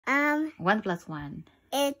1 plus 1.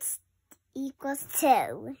 It equals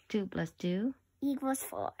 2. 2 plus 2. Equals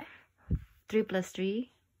 4. 3 plus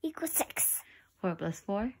 3. Equals 6. 4 plus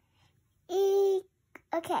 4.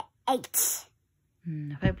 Okay, 8.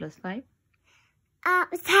 5 plus 5.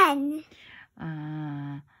 10.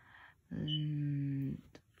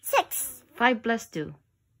 6. 5 plus 2.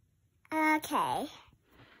 Okay.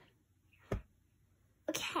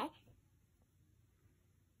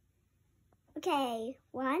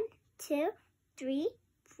 1, 2, 3,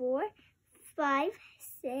 4, 5,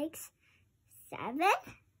 6, 7.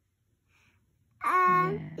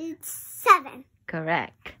 Yeah. It's 7.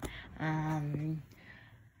 Correct.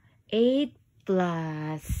 8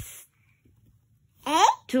 plus 8?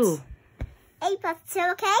 2. 8 plus 2,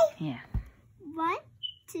 okay? Yeah. 1,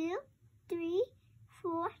 2, 3,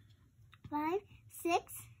 4, 5,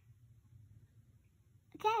 6.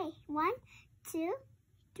 Okay, 1, 2,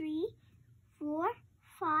 3, 4,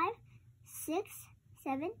 5, 6,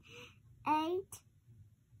 7, 8,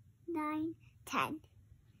 9, 10.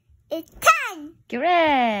 It's 10!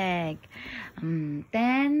 Correct.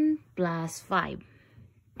 10 plus 5.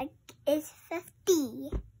 It's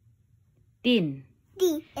 50. 10.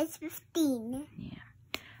 D is 15. Yeah.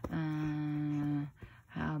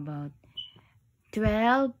 How about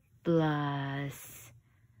 12 plus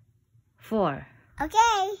 4?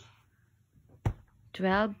 Okay.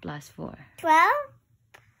 12 plus 4. 12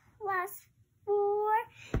 plus 4.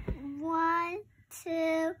 1,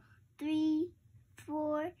 2, 3,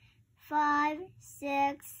 4, 5,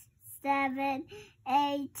 6, 7,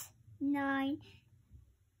 8, 9,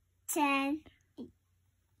 10,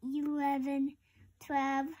 11,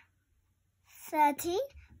 12, 13,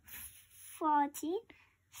 14,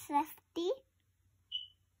 15,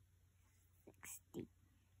 16.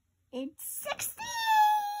 It's 60.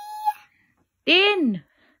 10.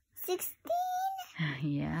 16.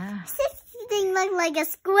 Yeah. 16 look like a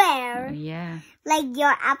square. Yeah. Like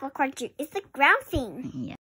your apple cruncher. It's a ground thing. Yeah.